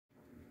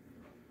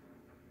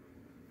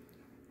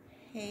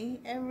Hey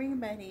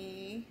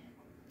everybody,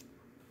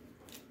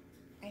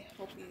 I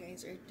hope you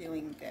guys are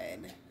doing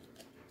good.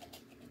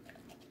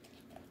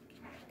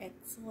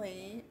 It's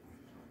late.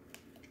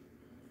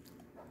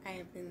 I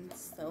have been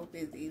so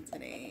busy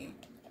today.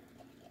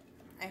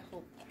 I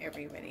hope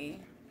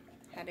everybody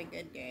had a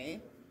good day.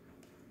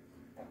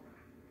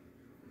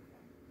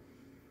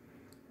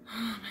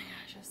 Oh my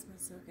gosh, this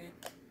smells so good.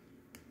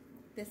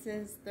 This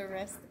is the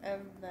rest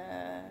of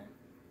the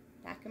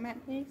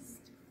Dacamat paste.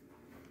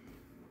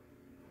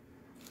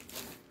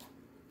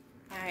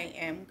 I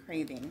am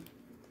craving.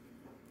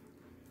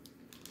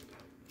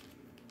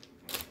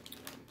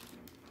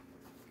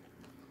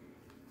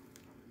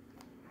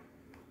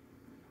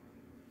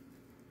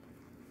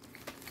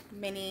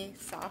 Mini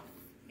soft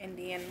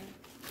Indian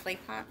clay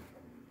pot.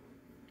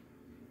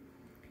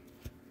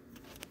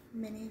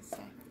 Mini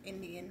soft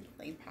Indian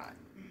clay pot.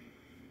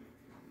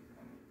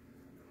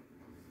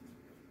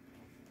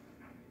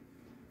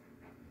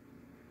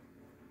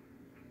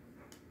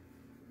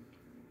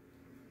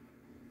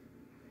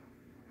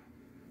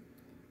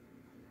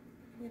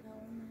 Get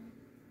all in there.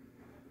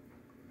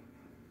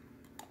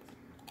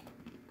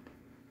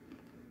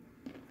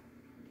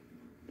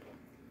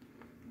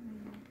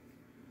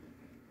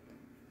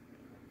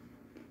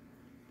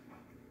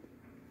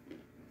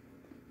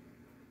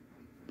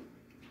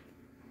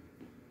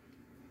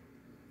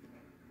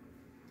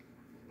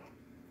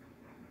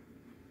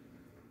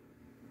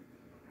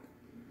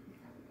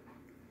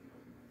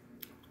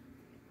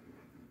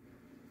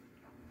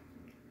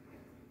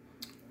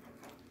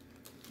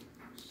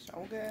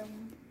 So good.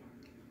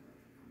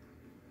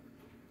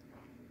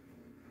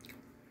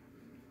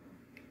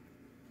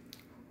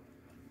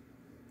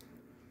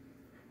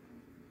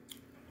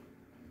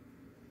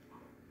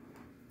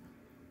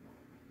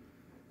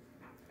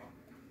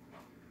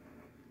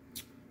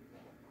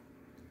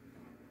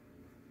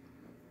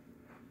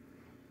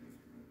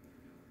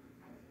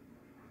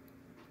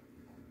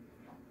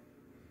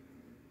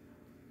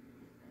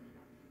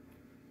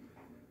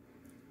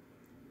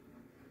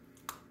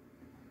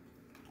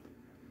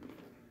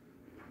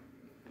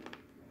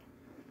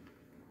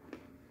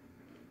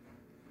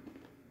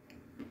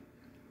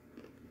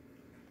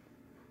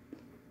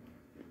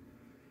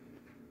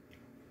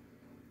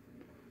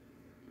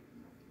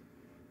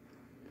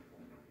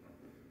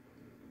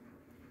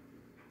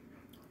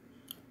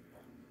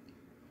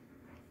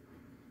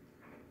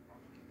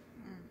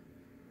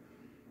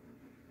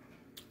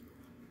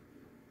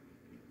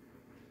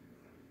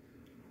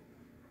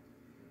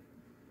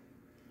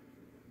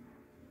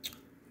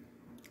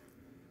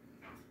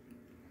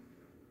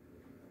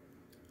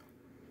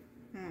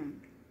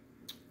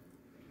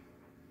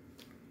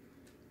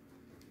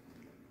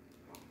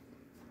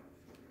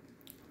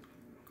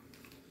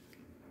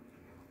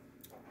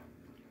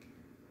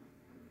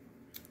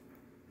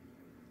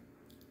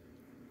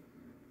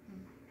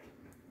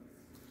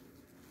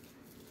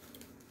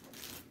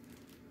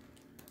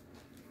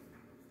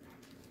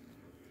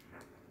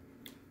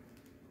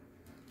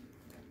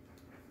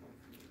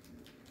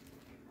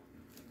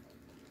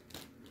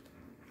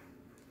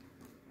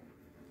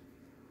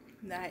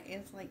 That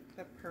is like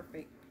the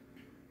perfect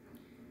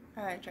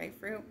dry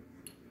fruit.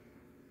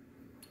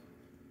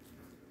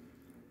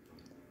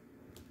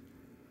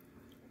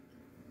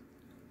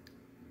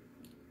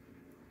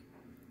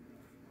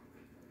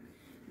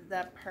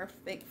 The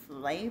perfect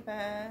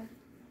flavor.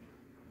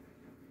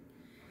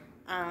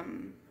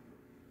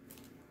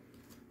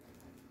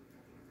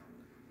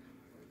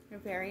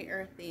 Very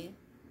earthy.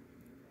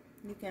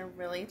 You can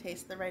really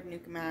taste the red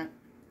nuke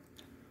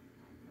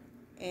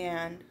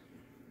and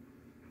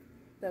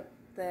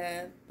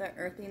the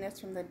earthiness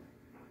from the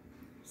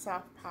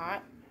soft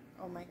pot.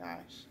 Oh my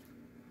gosh.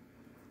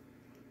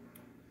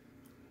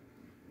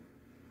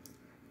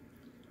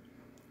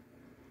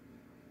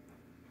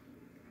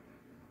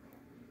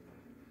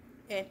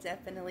 It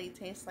definitely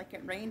tastes like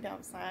it rained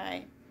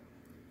outside.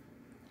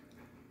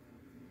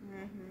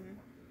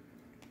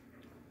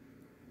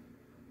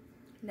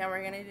 Now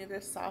we're gonna do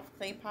this soft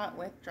clay pot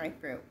with dry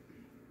fruit.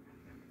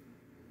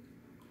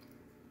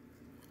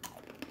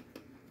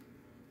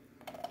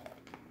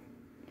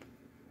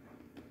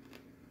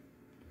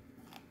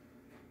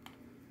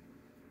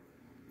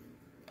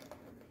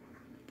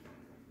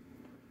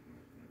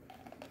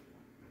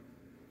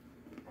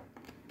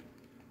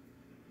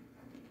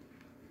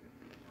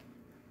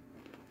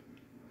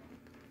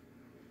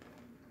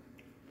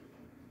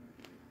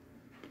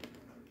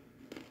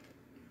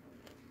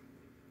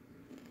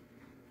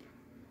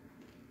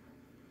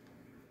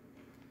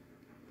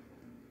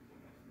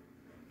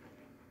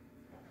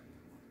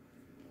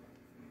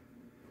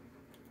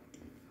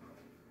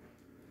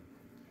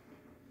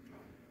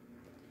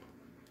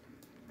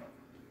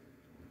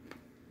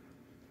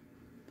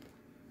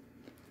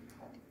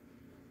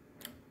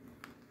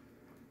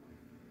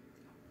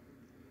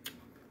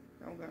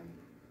 So good.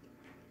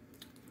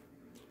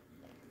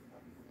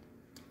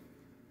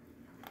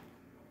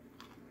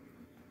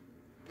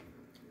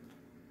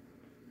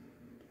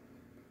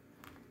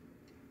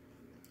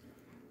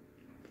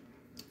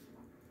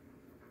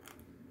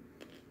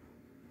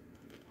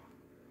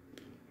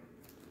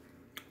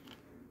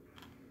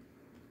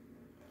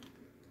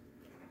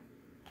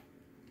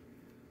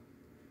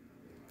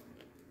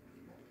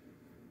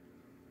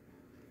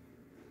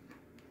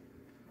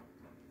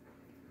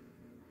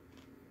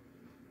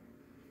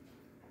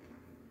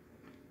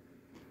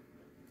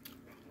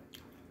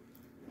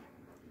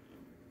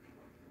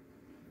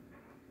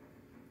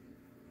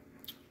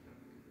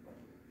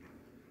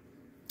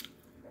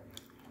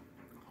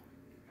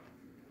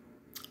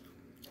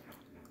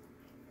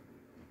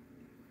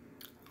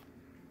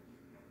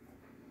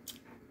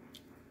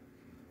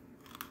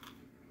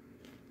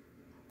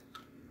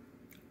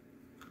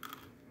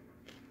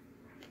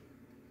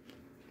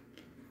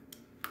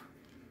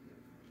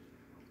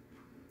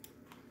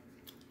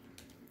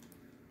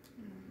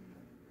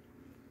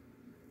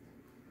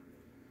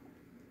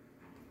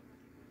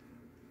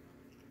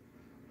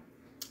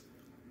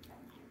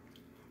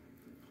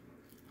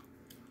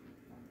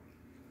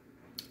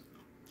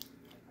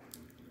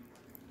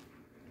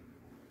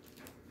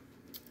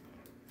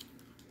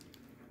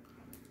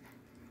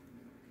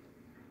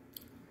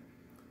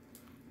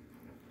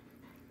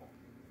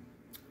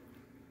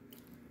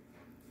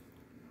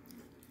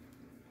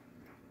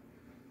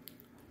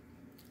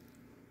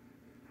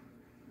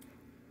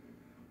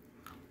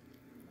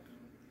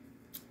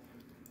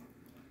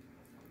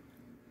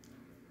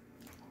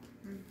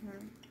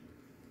 Mm-hmm.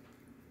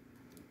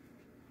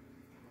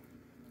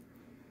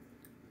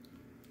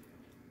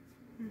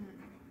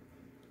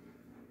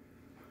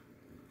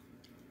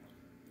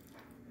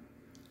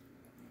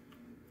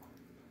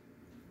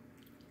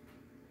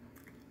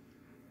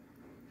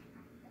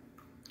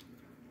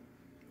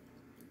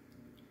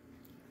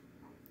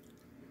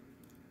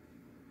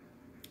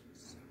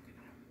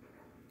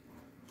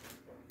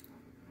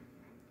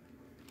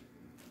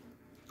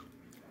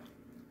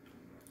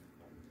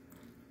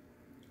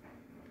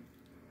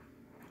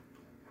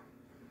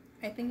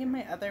 I think in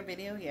my other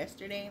video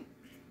yesterday,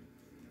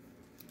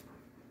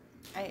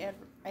 I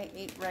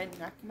ate red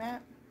nakumat.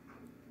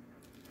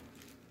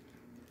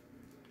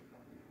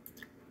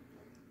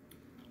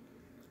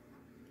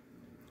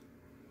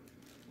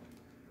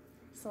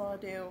 So I'll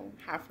do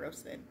half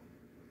roasted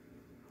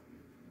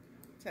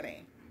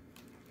today.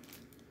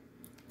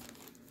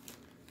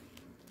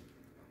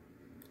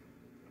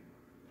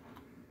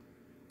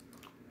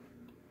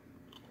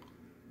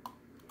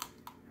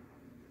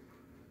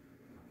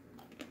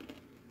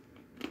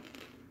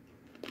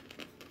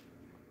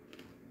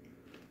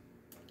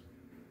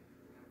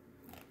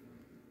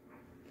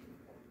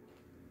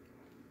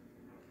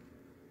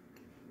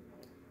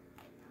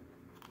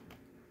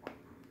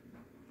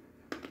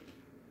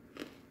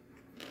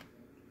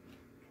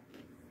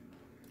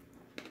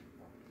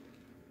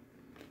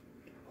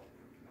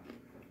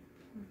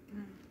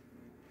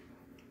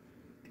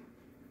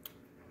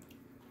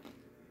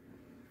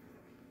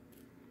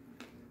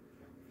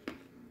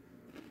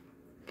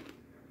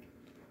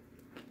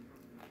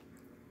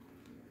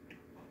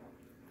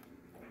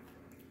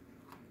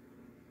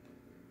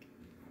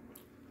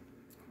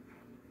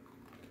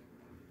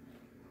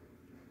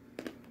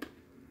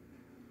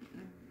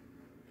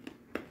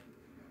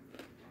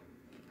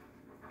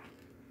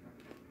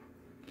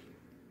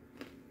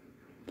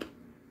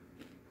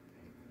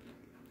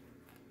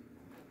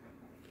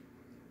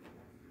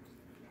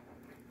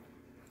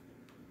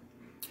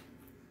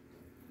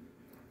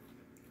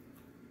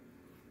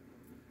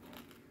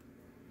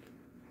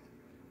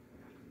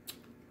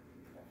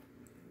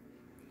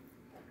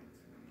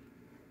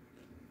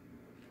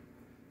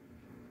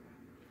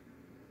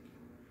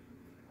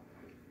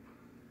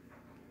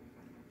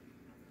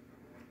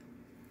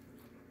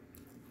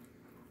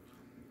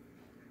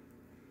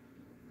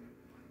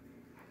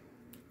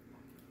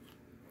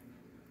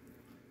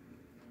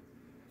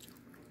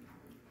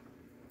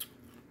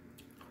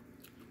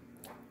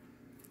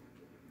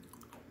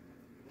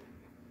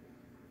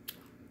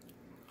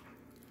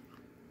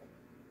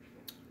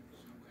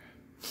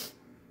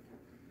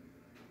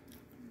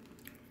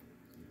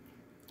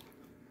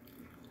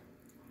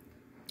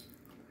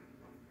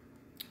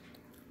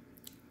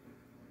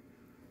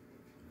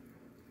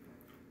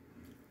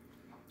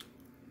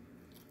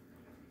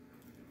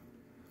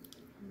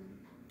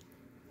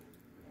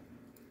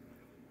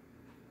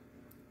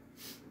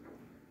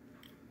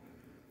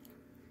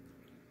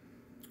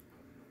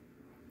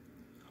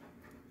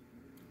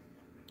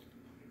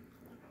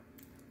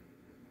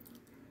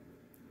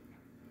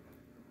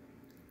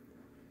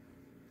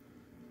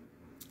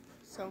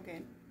 So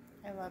good.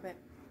 I love it.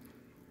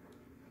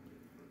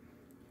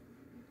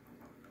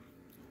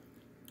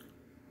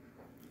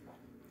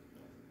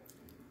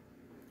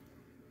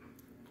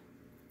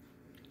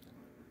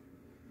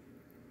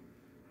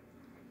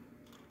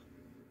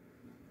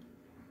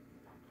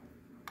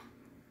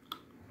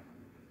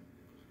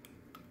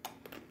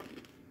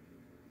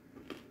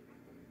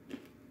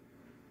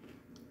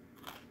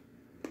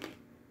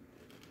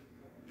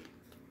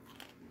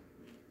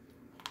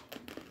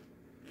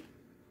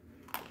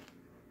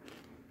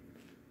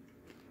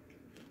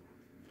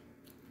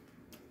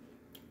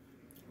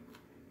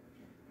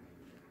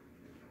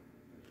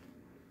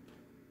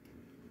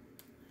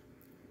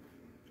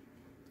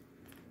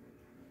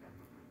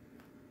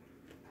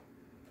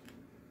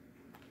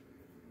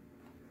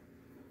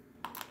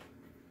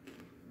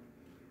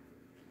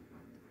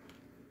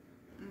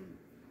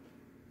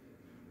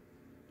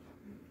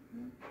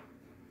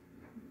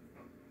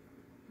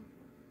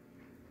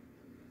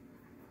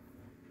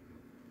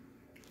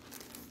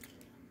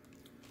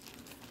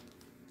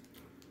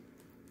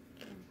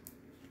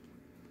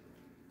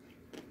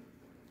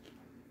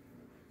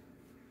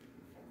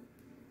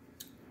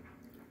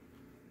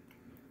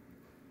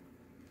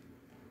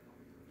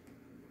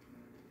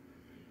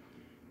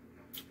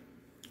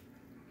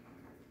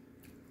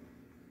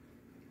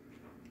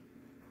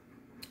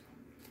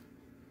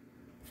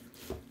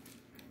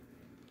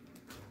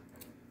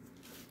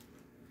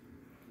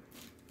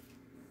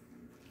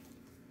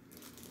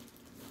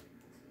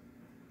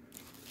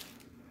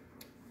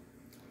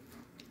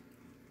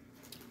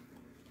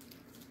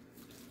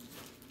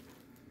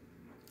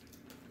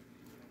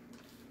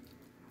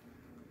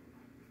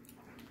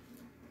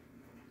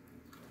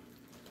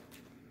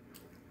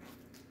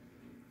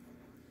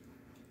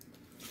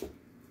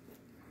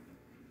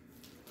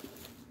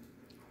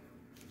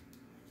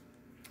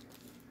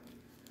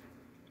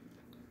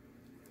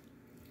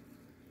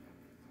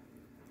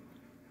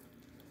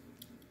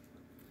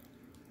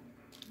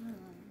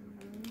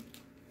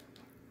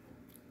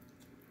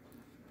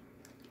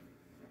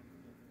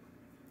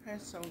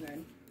 That's so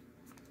good.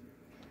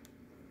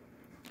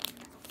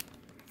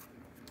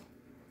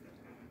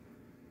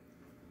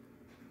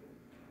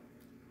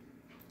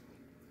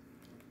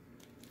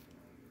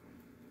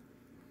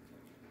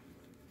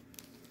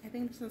 I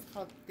think this is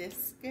called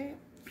Disque.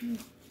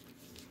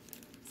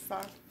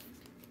 Soft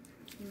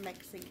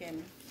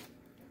Mexican.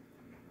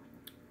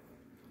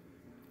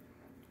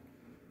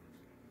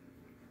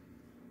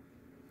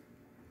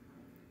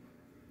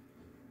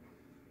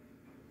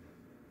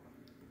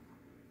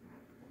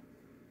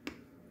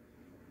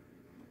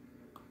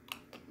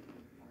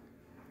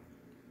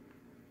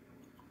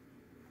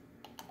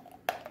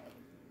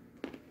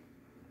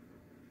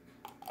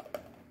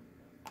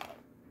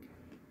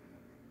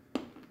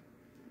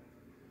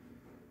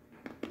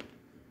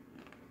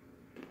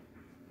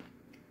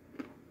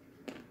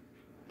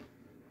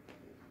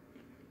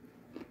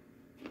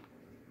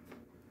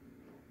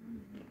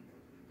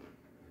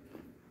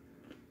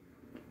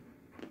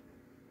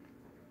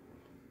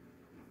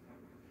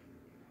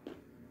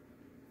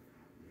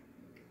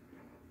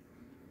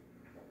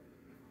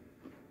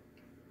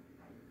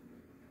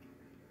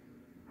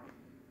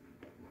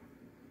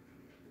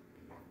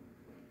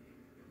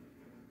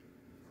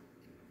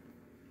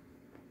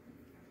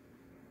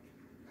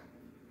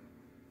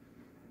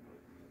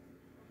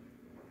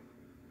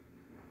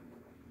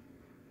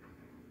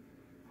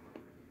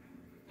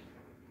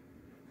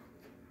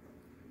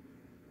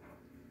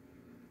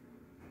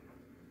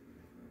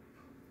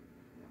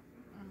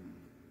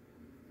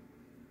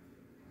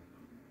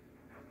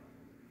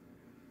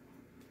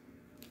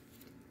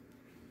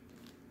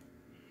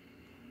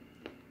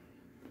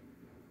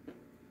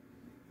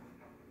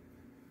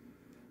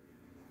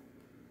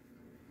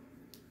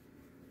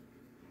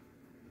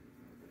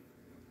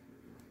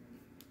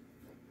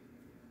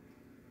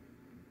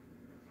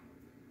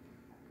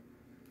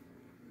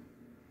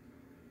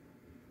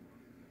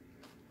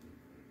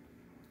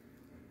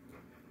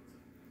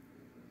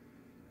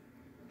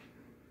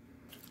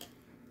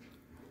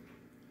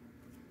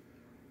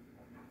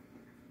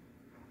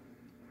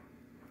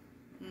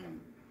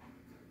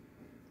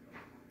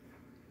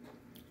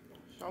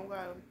 So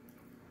good.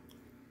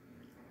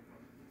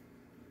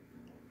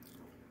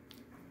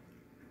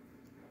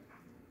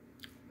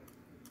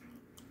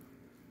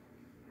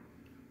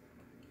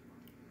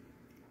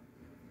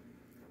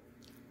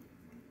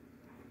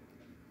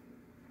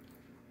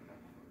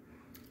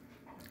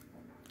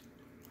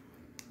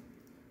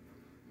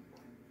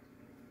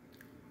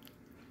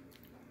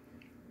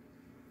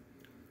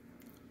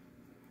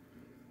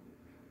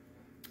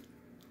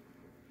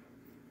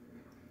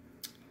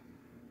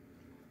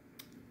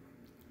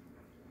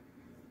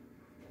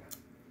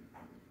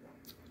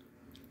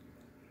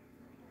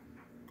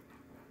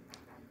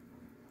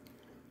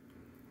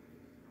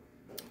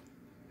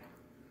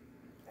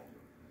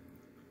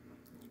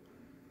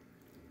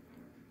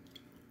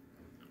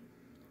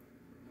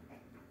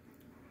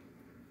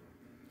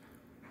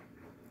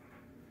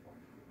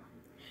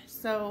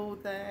 So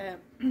the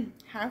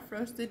half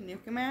roasted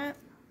nukamat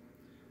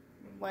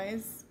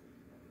was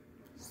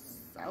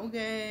so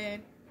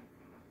good.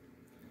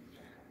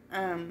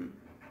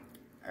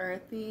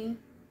 Earthy.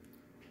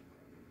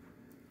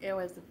 It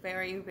was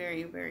very,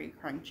 very, very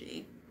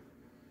crunchy.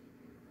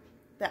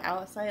 The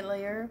outside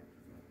layer,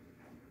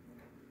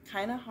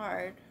 kind of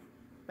hard,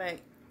 but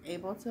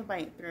able to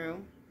bite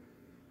through.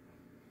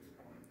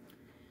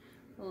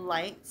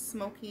 Light,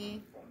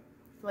 smoky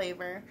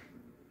flavor.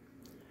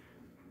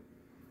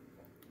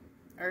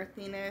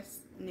 Earthiness,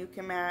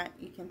 nukamat.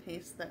 You can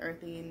taste the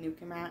earthy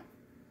nukamat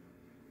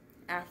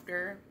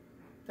after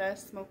the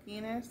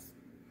smokiness.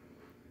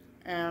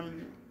 The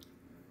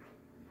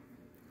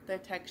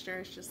texture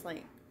is just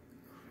like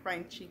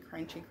crunchy,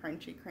 crunchy,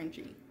 crunchy,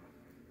 crunchy,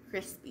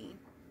 crispy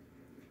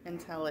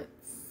until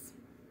it's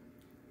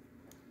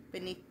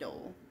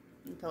finito,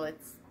 until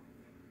it's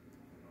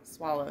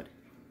swallowed.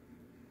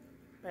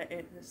 But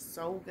it is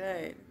so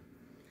good.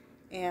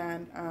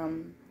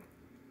 And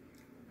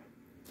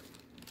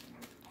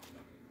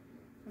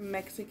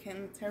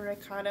Mexican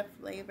terracotta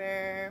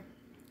flavor.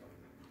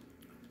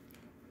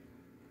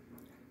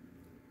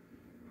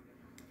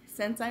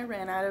 Since I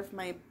ran out of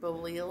my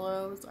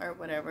bolillos or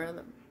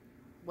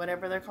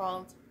whatever they're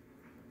called,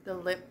 the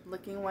lip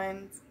licking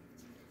ones,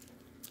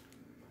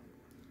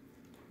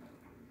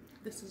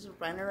 this is a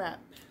runner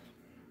up.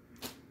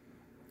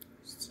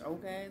 So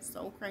good,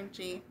 so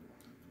crunchy.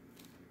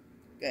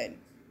 Good.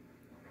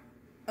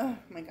 Oh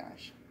my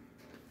gosh.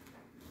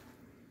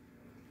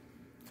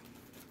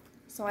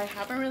 So I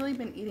haven't really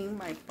been eating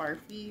my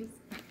barfies,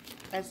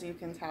 as you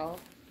can tell.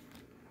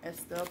 It's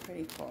still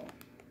pretty full.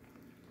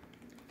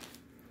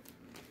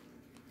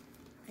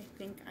 I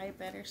think I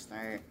better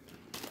start.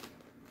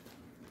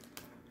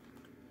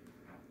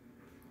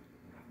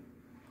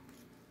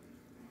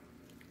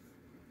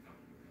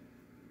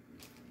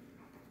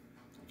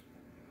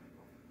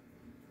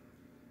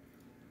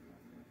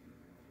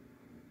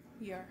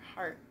 Your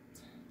heart.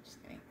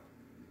 Just kidding.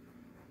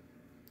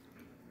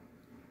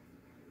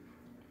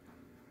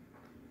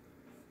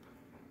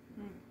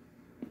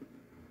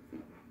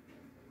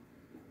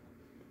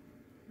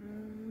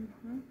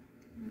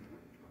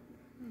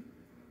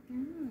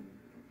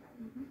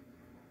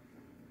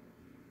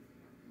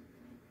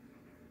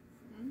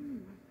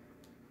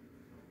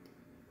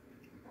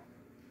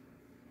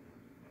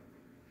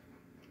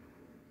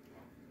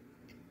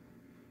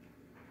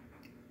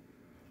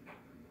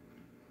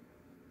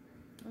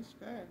 That's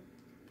good.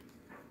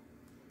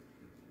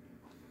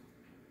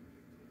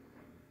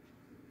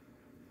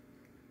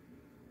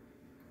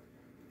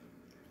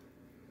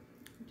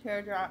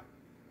 Teardrop.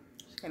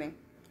 Just kidding.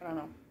 I don't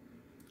know.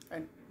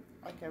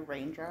 Like a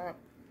raindrop.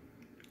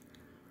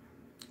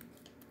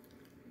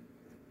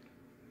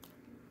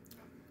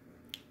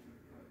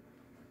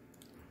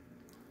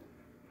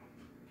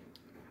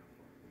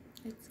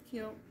 It's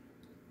cute.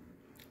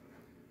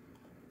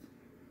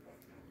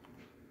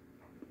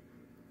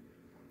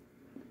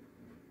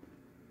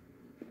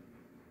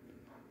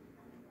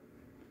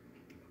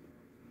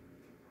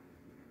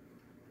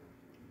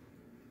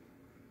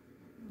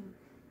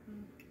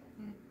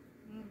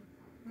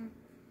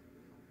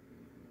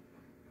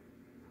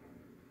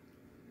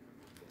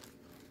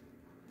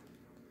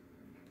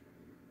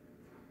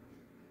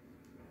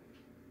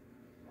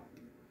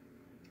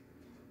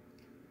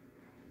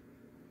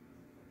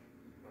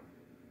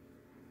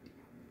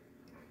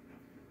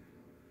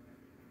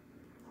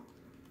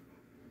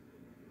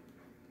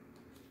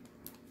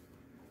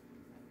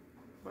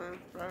 But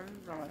it's very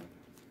dry.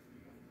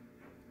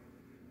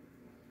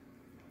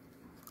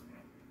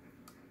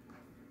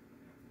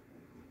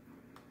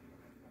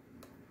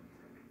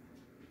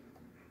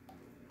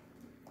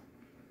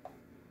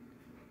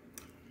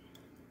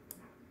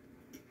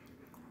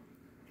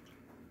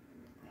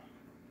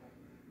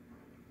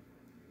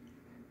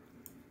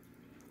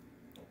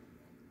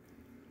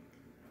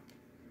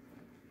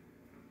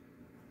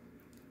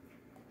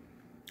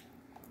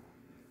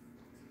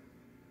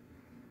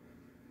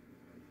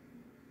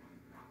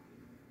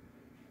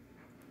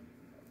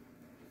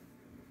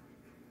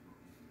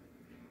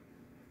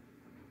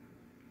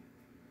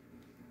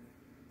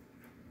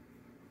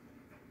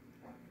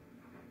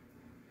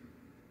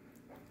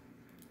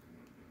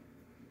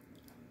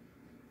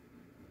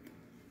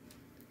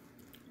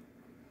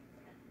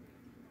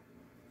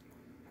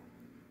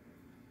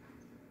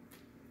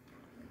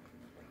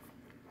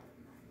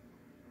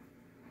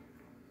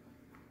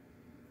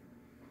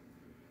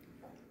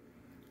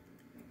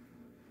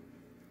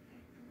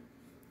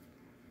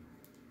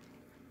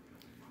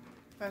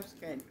 That's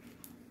good.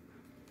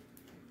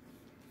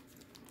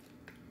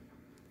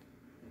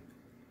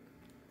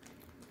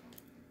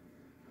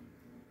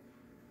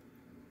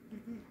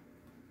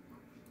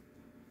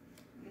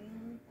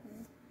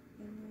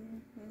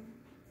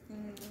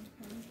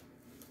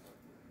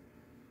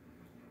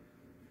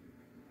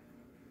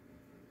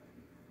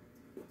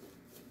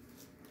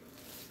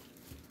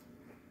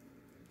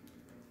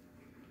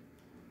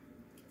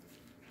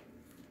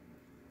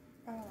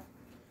 Oh,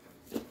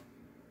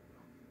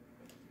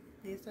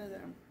 these are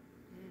them.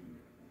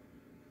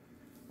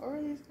 What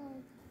were these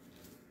called?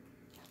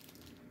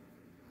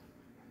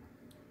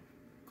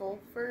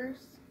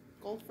 Golfers?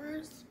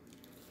 Golfers?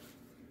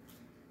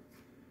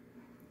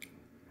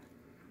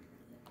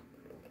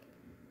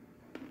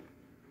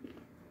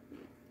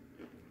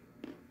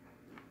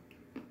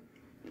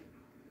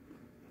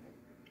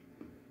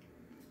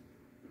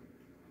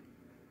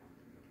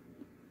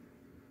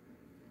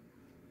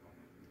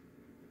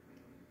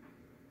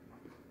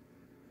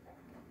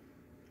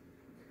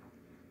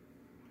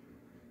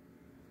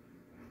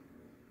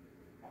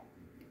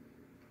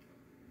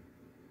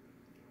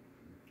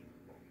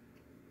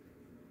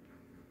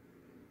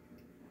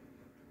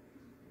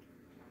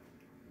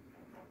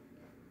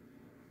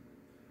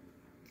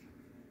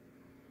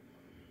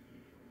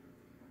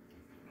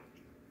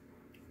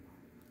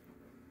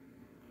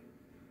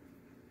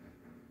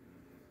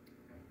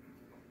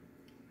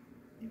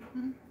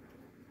 Mm-hmm.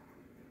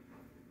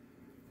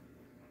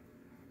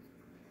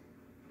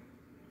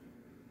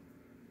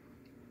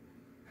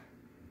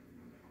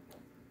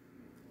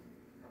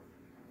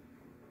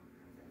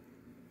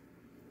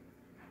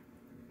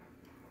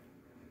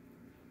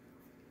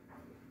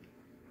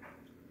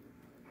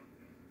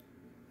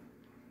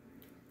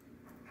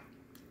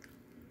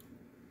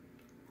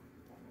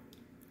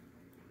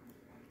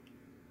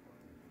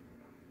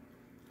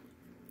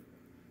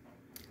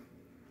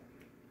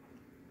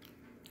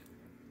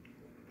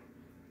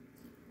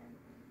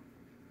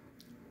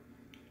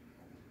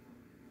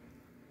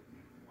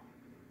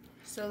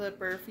 So the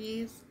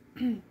burpees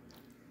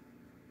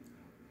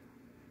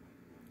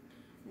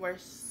were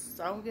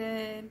so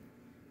good.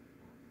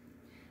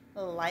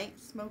 Light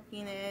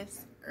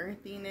smokiness,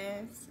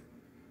 earthiness.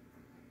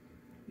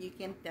 You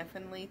can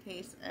definitely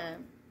taste a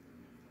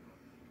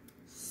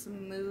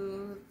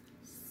smooth,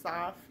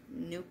 soft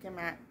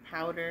Nukamat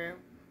powder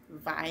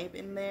vibe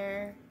in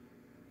there.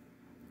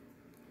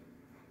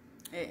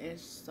 It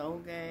is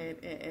so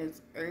good. It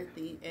is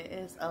earthy. It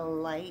is a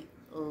light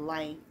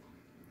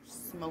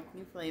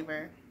smoky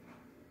flavor.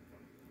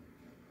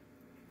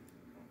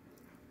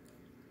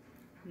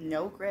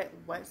 No grit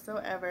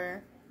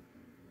whatsoever.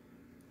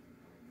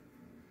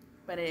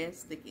 But it is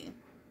sticky.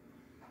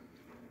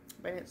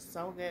 But it's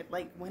so good.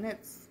 Like when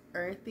it's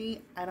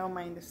earthy, I don't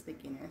mind the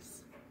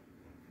stickiness.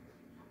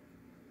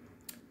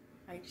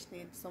 I just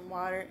need some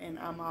water and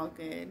I'm all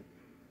good.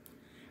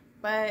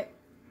 But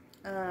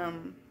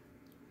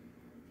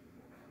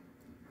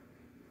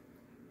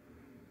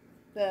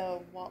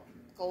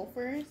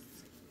Gophers.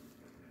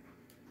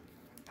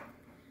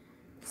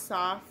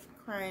 Soft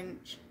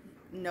crunch,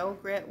 no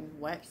grit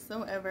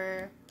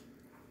whatsoever.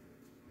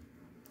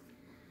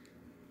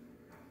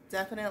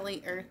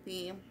 Definitely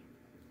earthy.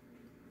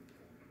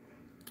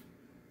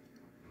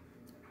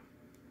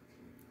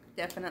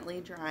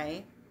 Definitely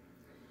dry.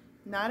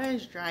 Not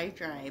as dry,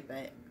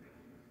 but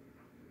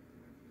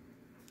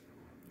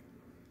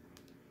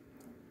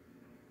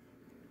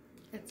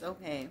it's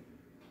okay.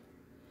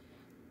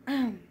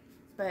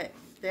 But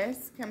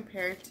this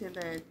compared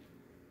to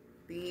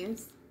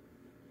these,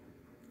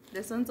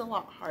 this one's a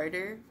lot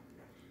harder.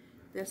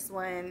 This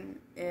one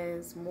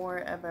is more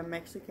of a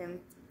Mexican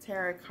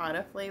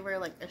terracotta flavor,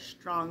 like a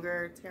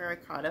stronger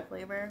terracotta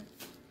flavor.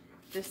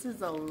 This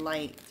is a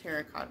light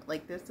terracotta,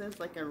 like this is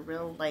like a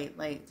real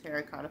light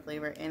terracotta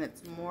flavor, and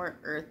it's more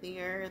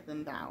earthier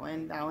than that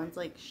one. That one's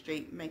like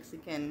straight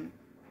Mexican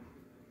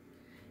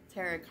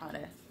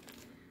terracotta.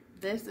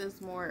 This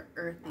is more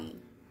earthy.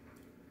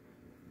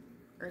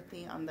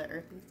 Earthy on the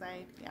earthy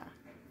side, yeah.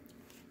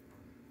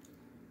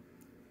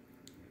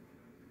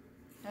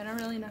 I don't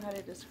really know how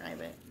to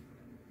describe it.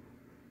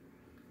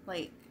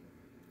 Like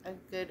a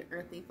good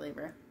earthy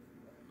flavor.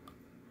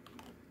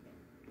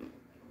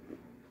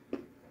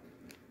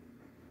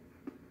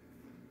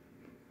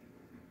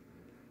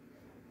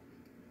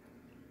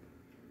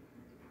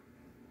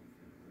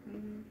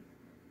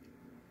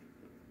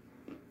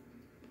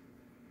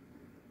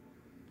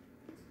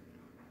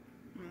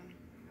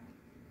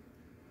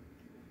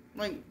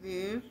 Like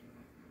these.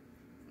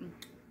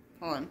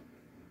 Hold on.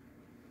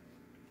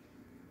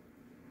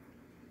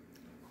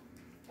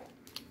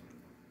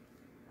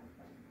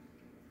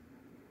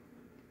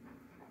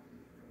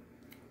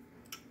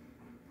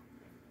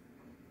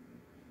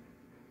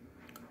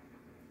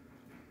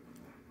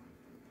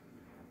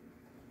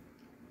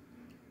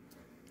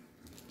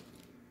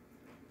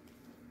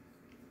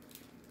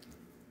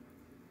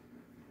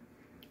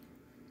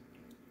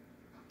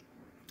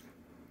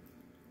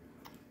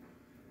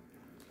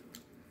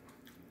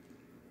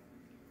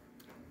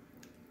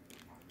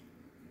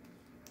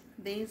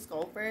 These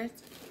Gophers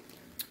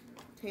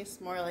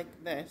taste more like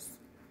this.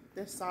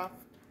 The soft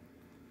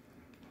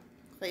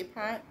clay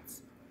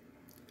pots.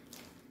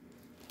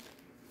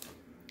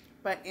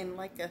 But in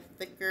like a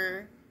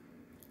thicker,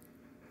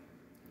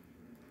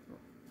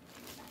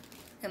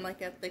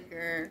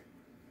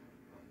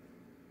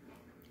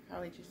 how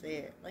would you say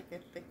it? Like a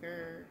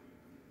thicker,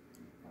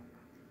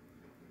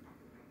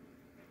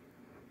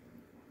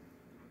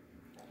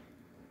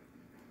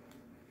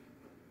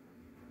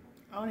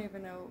 I don't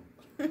even know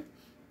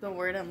the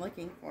word I'm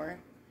looking for.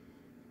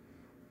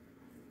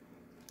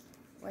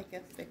 Like a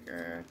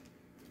thicker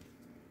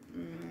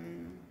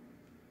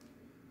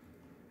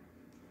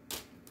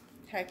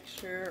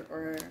texture,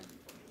 or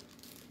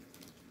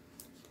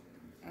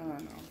I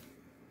don't know.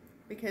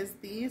 Because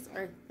these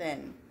are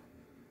thin.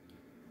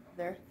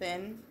 They're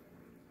thin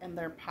and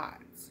they're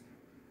pots.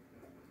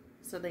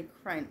 So they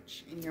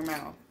crunch in your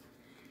mouth.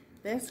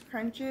 This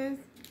crunches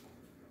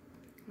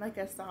like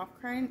a soft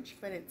crunch,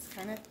 but it's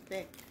kind of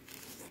thick.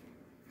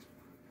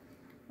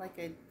 Like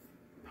a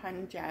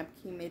Punjab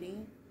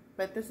khimiri.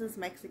 But this is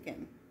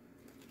Mexican.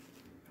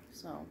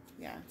 So,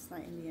 yeah, it's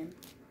not Indian.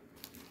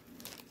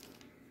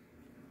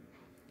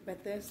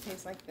 But this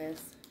tastes like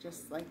this.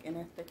 Just like in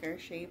a thicker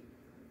shape.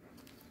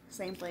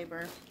 Same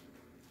flavor.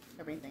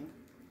 Everything.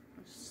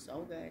 It's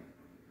so good.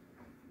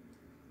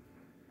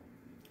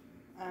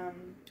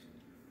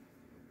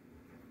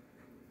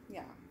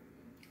 Yeah.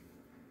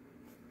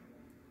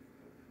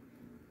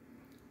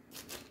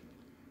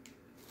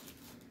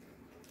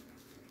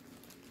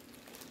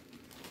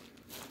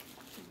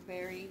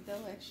 Very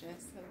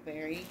delicious.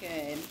 Very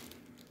good.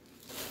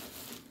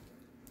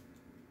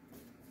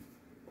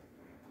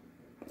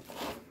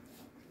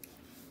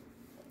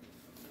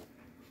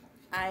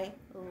 I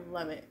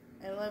love it.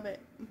 I love it.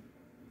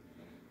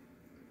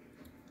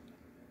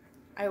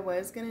 I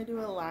was gonna do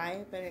a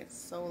live, but it's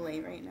so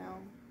late right now.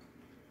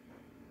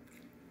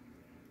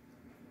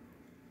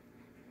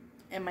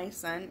 And my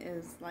son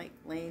is like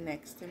laying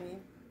next to me.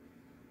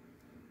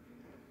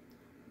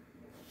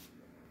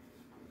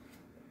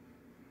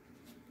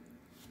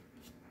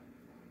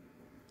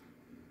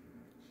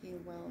 He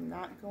will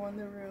not go in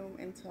the room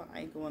until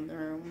I go in the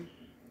room.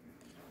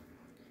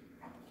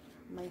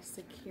 My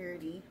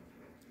security.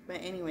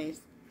 But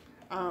anyways,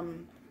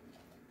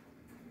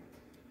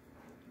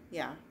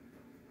 yeah.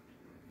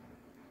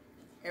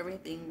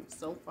 Everything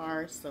so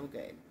far so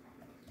good.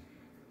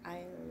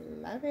 I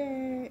love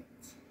it.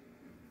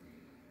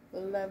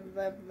 Love,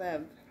 love,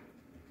 love.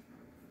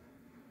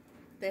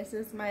 This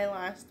is my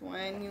last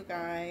one, you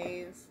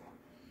guys.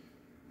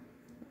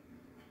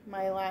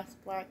 My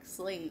last Black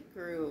Slate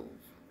groove.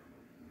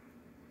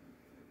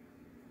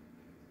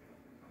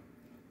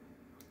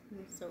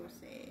 I'm so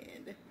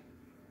sad.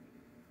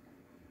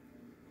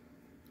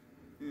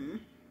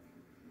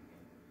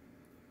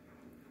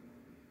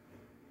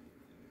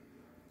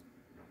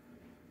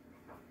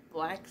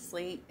 Black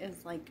Slate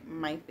is like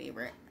my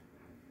favorite.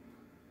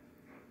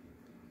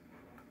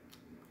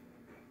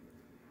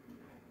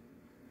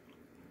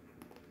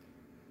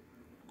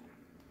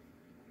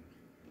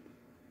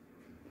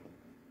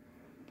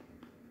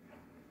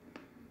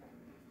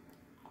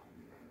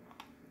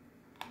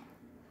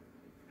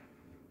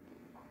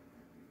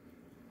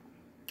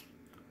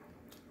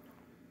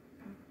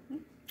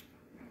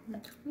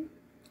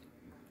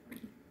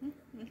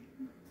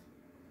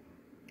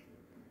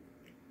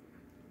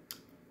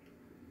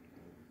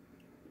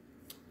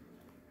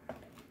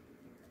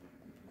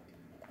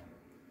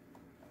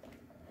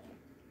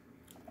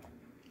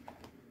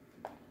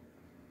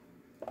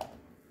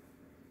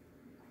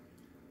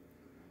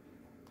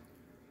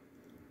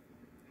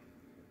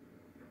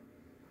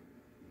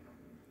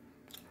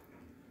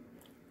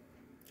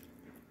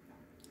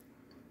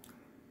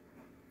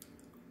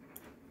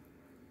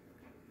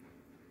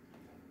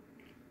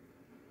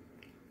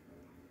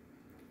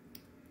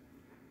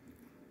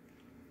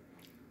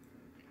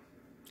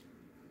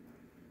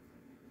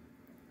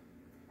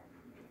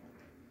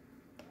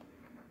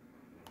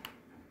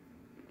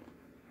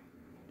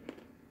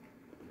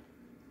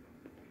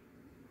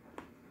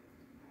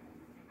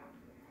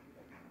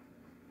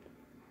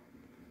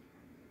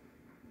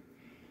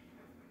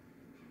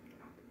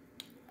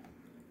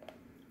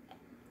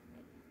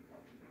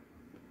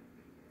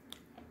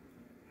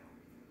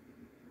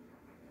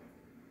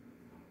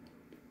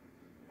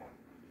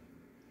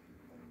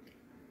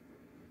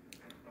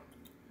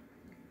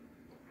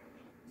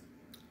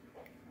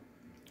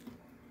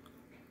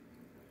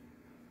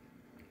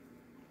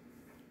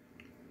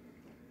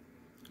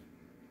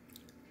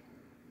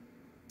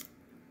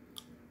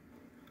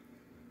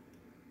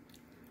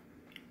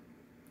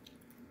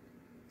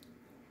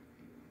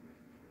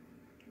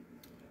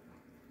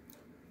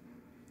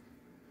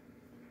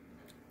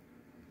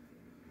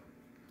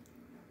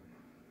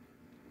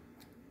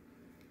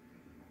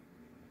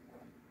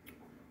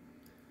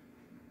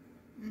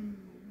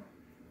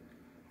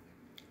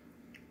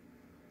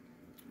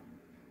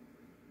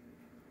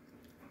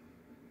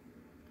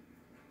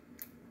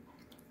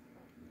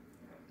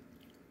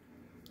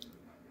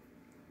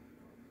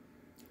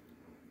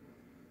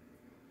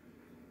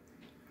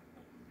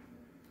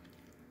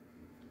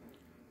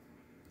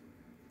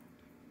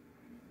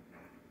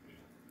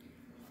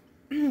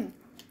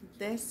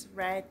 This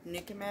red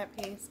Nuka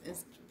paste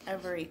is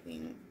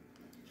everything,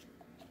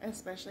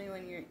 especially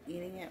when you're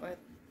eating it with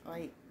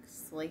like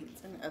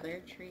slates and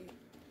other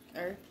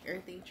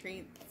earthy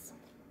treats.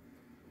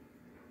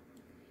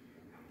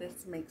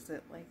 This makes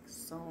it like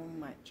so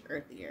much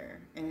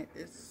earthier, and it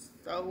is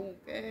so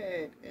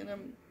good. And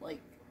I'm like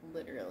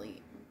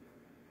literally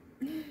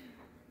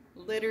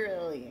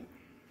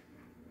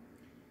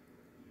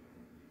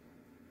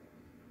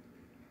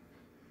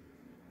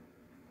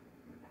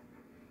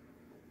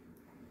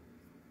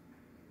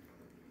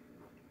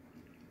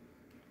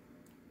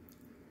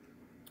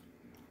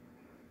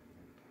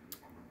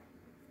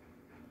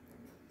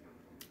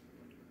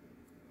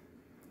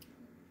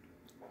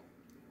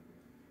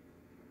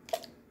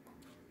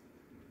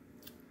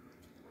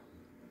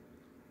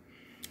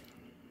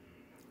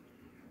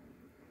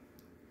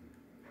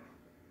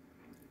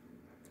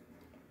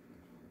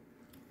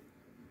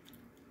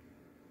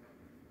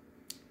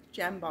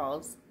gem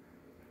balls.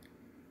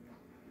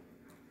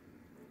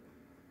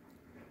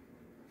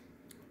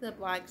 The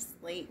black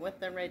slate with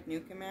the red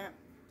Nuka mat,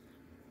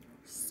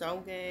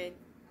 so good.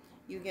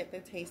 You get the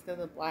taste of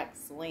the black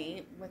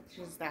slate, which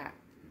is that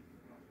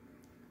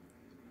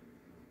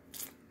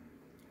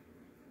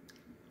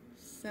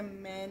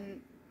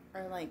cement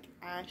or like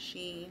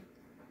ashy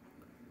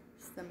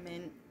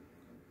cement,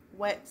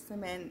 wet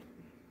cement,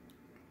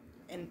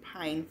 and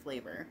pine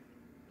flavor,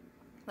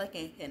 like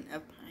a hint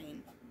of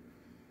pine.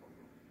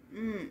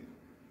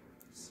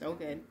 So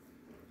good.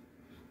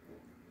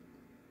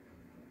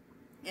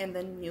 And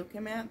the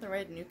Nuka mat, the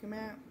red Nuka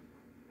mat,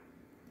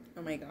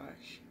 oh my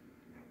gosh,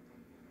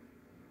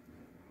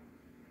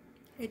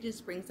 it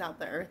just brings out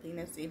the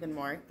earthiness even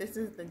more. This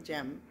is the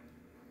gem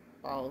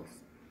balls.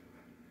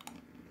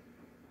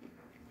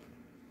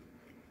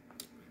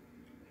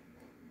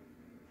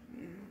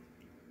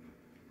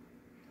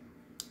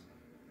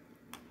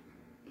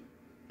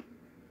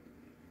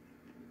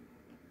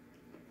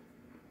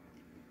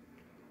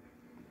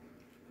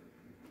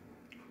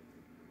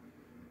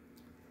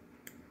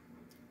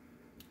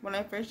 When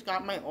I first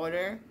got my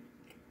order,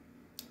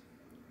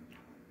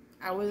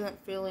 I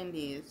wasn't feeling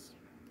these.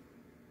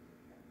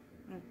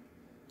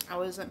 I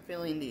wasn't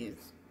feeling these.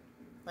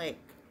 Like,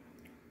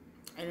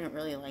 I didn't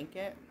really like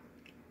it.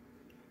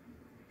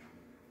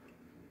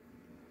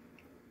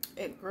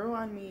 It grew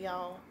on me,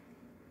 y'all.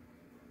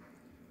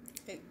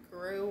 It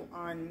grew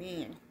on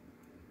me.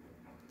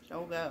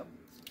 So good.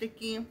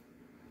 Sticky,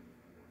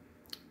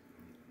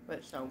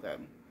 but so good.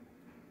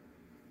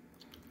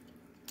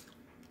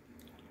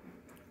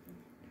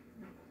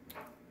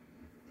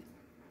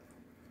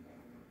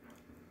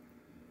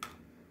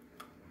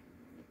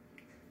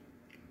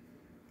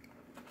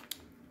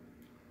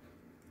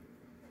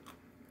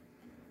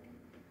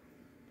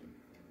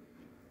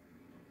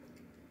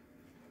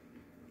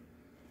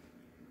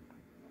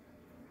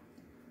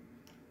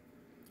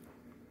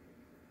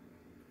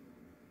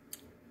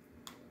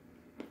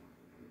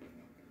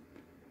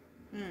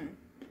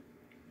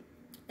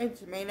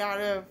 It's made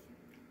out of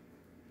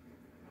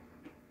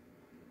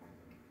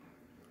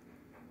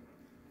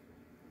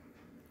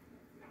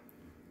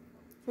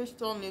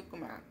crystal Nuka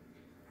mat.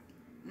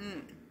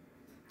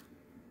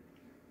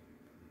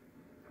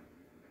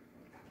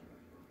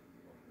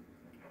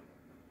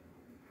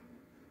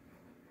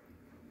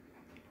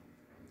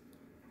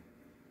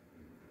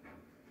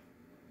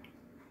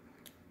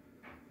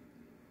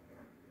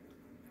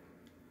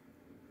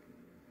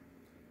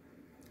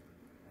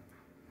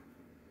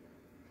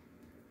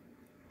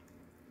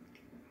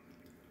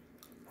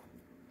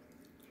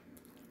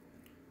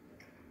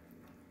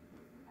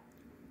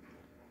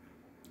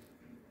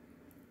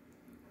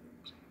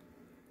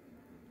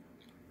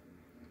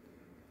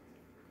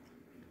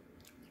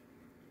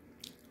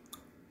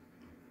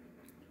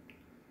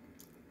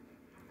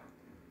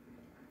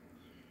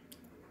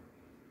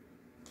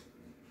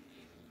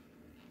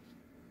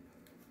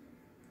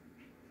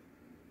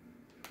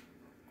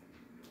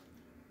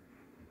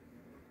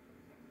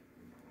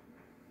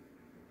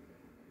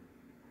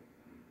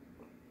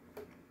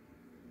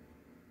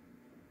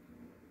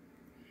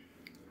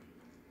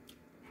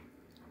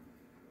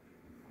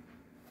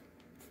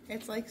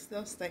 It's like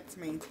still stuck to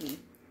my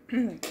teeth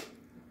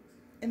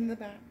in the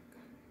back.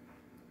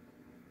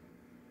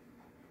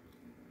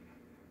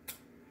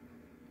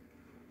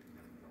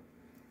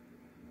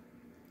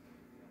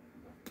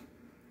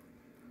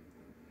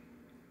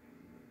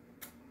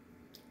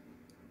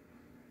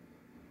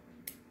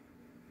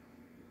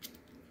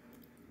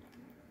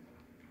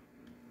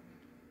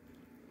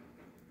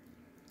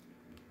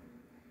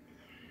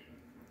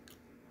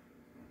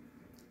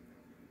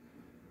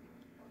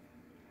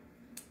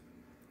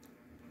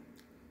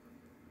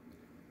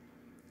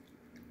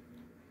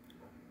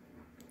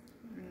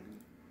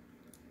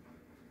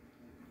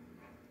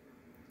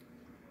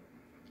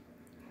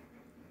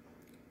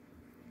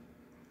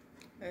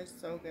 It's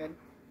so good.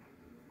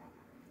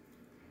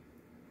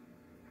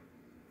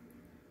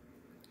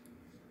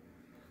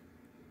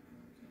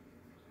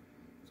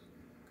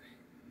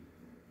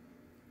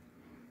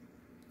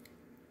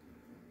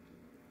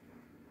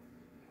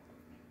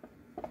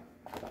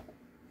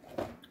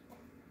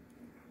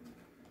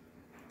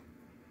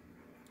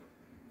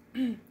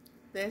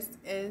 This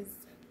is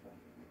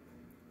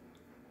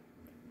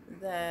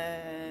the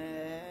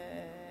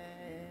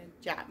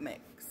Jap mix.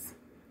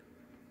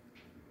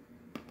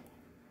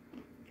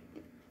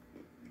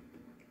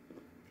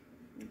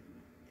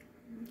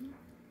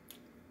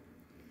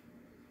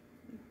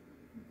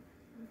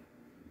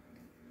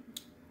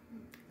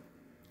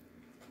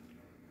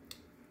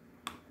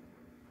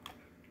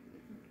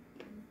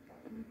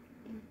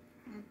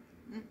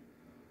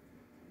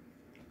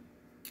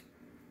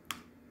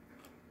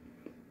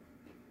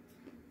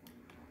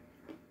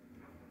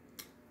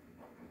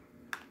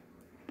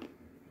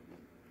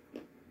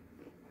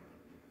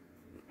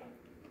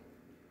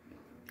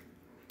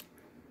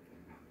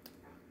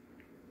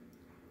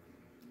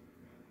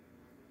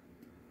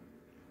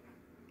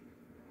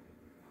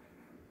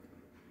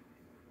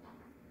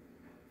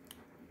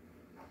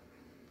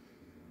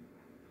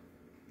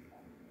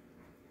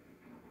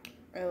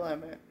 I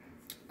love it.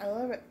 I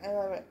love it. I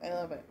love it. I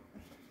love it.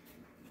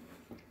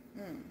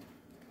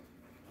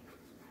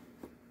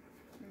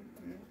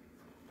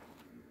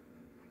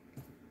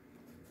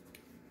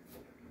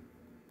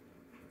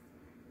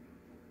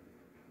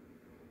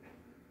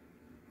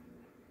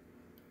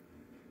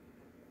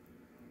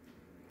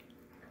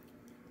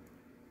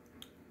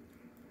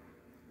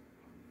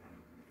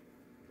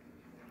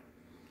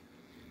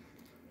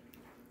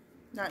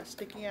 Not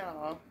sticky at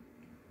all.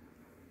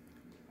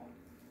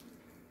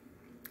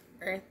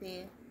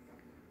 Earthy.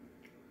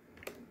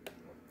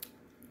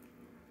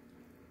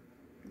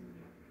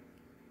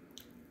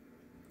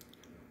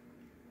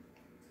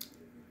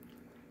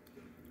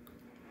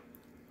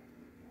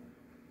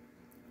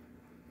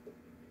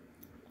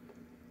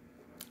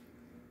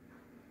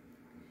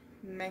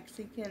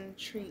 Mexican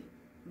treat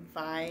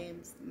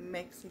vibes,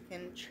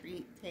 Mexican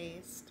treat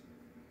taste.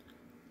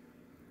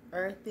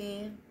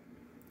 Earthy,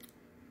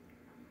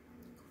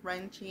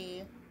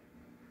 crunchy,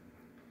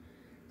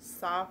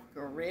 soft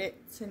grit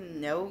to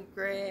no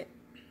grit.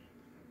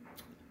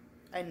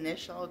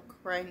 Initial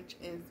crunch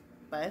is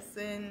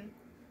bussin'.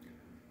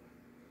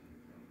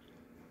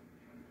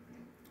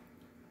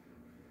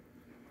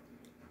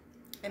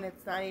 And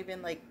it's not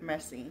even like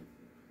messy.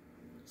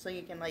 So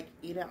you can like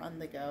eat it on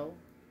the go.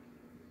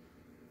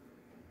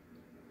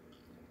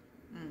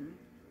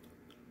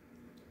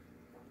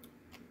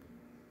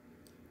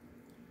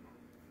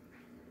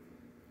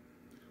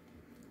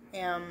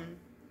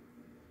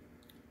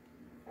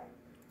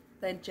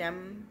 The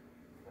gem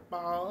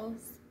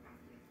balls,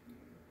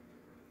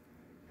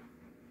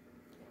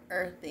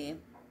 earthy.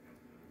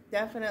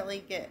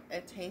 Definitely get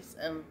a taste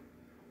of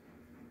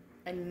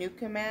a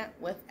Nukamat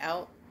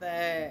without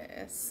the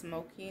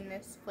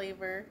smokiness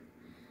flavor.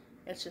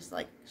 It's just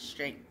like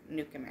straight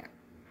Nukamat,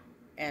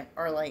 and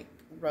or like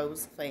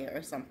rose clay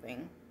or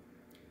something.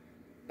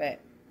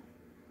 But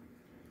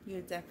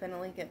you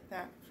definitely get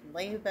that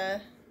flavor,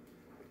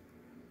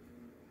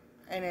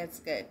 and it's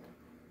good.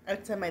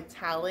 It's a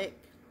metallic,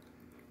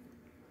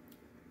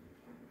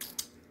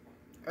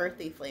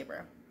 earthy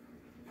flavor.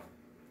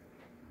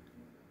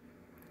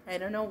 I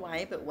don't know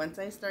why, but once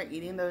I start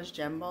eating those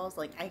gem balls,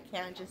 like I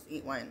can't just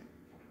eat one.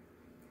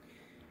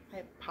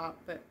 I pop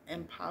it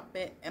and pop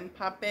it and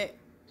pop it.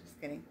 Just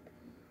kidding.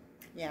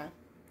 Yeah.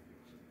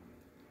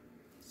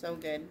 So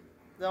good.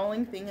 The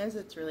only thing is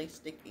it's really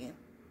sticky.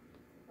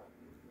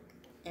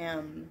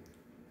 And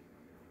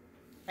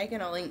I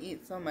can only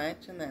eat so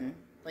much, and then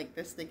like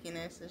the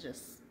stickiness is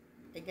just,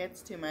 it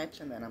gets too much,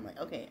 and then I'm like,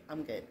 okay,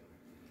 I'm good.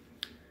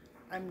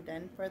 I'm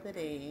done for the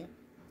day.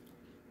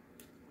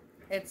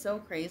 It's so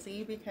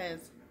crazy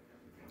because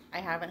I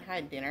haven't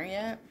had dinner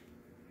yet,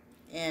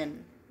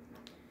 and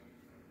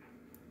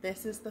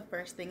this is the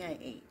first thing I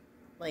ate,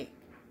 like,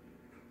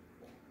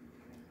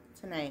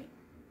 tonight.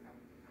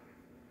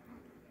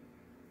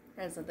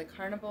 I was at the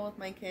carnival with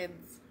my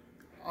kids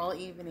all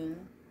evening,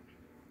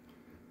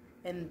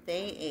 and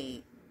they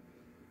ate,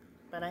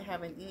 but I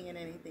haven't eaten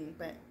anything,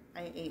 but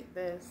I ate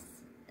this,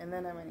 and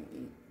then I'm gonna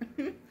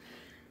eat.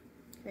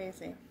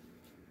 Crazy.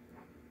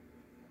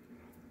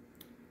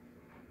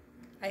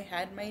 I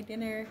had my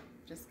dinner.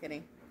 Just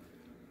kidding.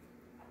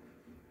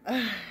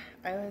 I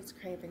was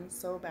craving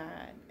so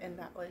bad, and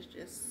that was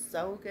just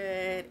so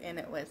good, and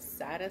it was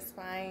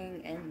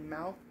satisfying and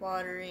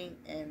mouth-watering,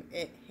 and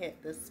it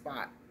hit the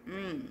spot.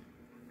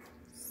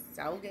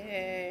 So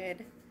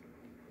good.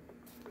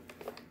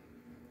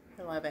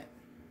 I love it.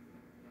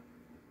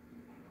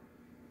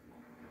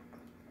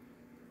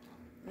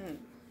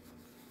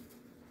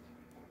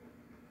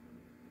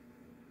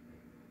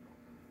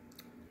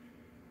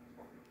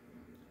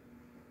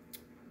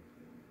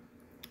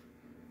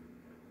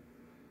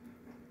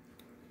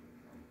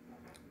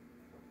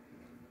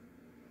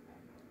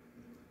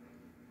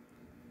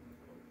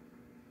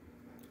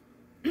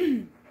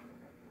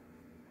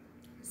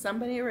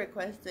 Somebody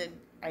requested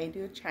I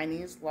do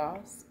Chinese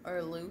loss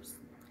or loose.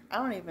 I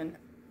don't even,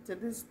 to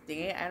this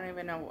day, I don't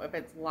even know if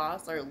it's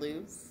loss or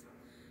loose.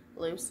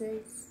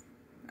 Looses?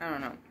 I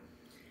don't know.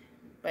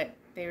 But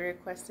they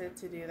requested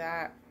to do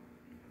that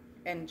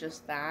and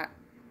just that.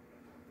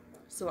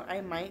 So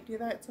I might do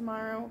that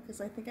tomorrow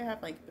because I think I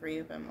have like 3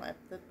 of them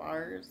left, the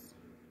bars.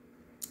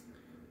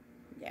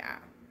 Yeah.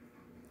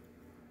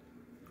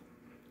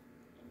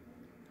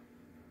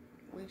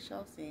 We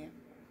shall see.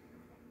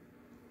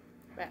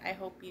 But I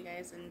hope you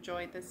guys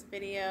enjoyed this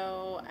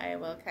video. I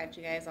will catch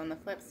you guys on the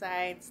flip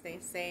side. Stay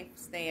safe,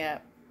 stay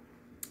up,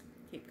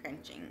 keep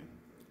crunching.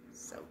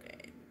 So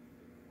good.